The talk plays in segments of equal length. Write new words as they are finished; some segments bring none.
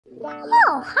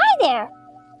Oh, hi there.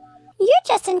 You're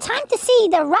just in time to see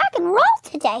the rock and roll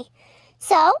today.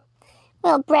 So,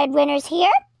 well, Breadwinner's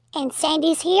here, and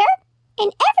Sandy's here,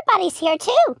 and everybody's here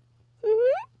too.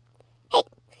 Hey,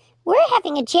 we're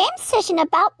having a jam session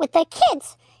with the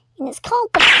kids, and it's called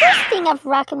The First Thing of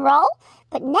Rock and Roll,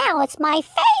 but now it's my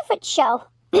favorite show.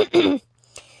 Well,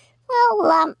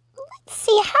 let's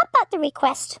see, how about the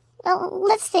request? Well,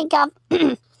 let's think of,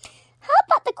 how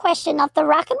about the question of the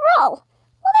rock and roll?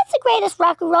 Well, that's the greatest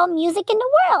rock and roll music in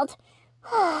the world.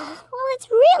 Well, it's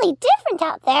really different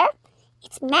out there.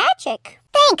 It's magic.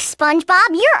 Thanks,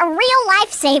 SpongeBob. You're a real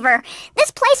lifesaver.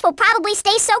 This place will probably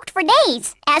stay soaked for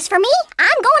days. As for me,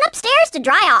 I'm going upstairs to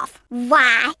dry off.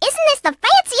 Why, isn't this the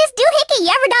fanciest doohickey you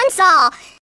ever done saw?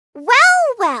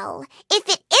 Well, if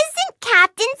it isn't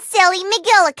Captain Silly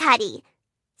McGillicuddy.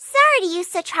 Sorry to use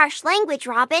such harsh language,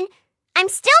 Robin. I'm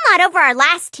still not over our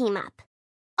last team-up.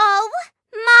 Oh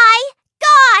my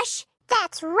gosh!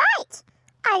 That's right.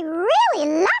 I really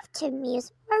love to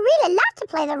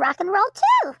play the rock and roll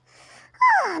too.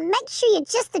 Make sure you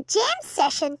just the jam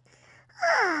session.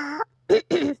 Well,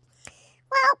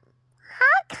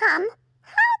 how come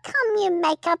you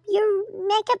make up your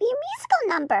musical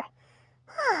number?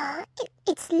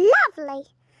 It's lovely.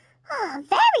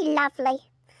 Very lovely.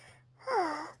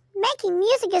 Making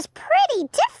music is pretty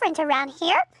different around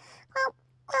here.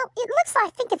 Well, it looks like I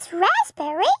think it's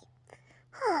raspberry.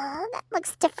 That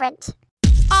looks different.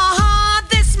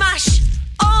 This mash.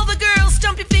 All the girls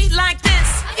stomp your feet like this.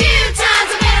 A few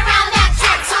times I've been around that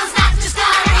track, so it's not just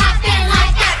gonna happen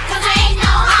like that. 'Cause I ain't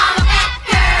no HollaBack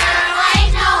girl, I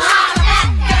ain't no HollaBack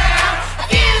girl. A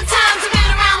few times I've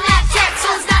been around that track, so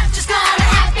it's not just gonna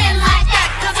happen like that.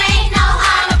 'Cause I ain't no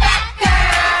HollaBack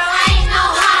girl, I ain't no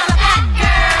HollaBack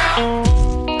girl.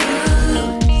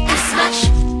 As much,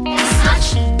 as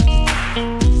much.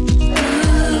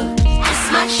 As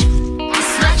much, as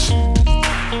much.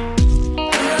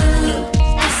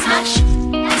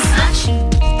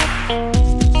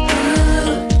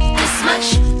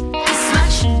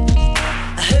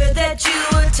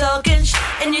 Talking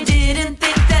and you didn't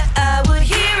think that I would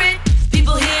hear it.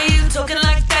 People hear you talking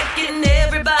like that, getting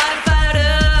everybody fired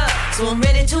up. So I'm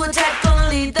ready to attack, gonna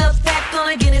lead the pack,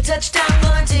 gonna get a touchdown,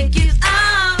 gonna take you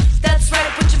out. That's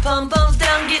right, put your pom-poms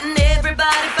down, getting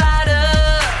everybody fired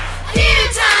up. A few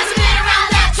times I've been around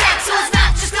that track, so it's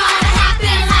not just gonna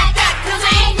happen like that. 'Cause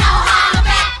I ain't no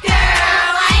HollaBack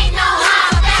girl, I ain't no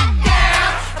HollaBack girl.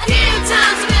 A few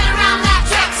times I've been around that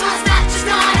track, so it's not just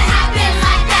gonna happen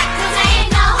like that. 'Cause I ain't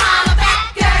no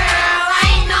HollaBack girl, I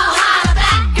ain't no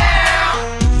HollaBack girl.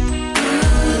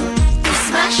 This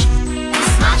much,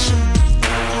 this much.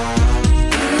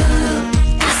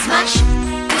 This much,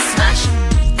 this much.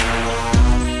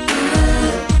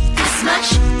 This much,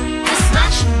 this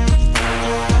much.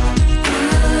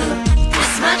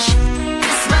 This much,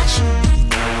 this much.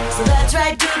 So that's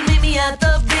right, don't meet me at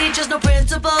the bleachers. No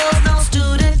principals, no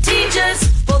student teachers.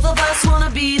 Both of us wanna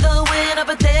be the winner,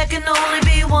 but there can only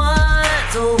be one.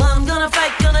 So I'm gonna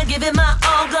fight, gonna give it my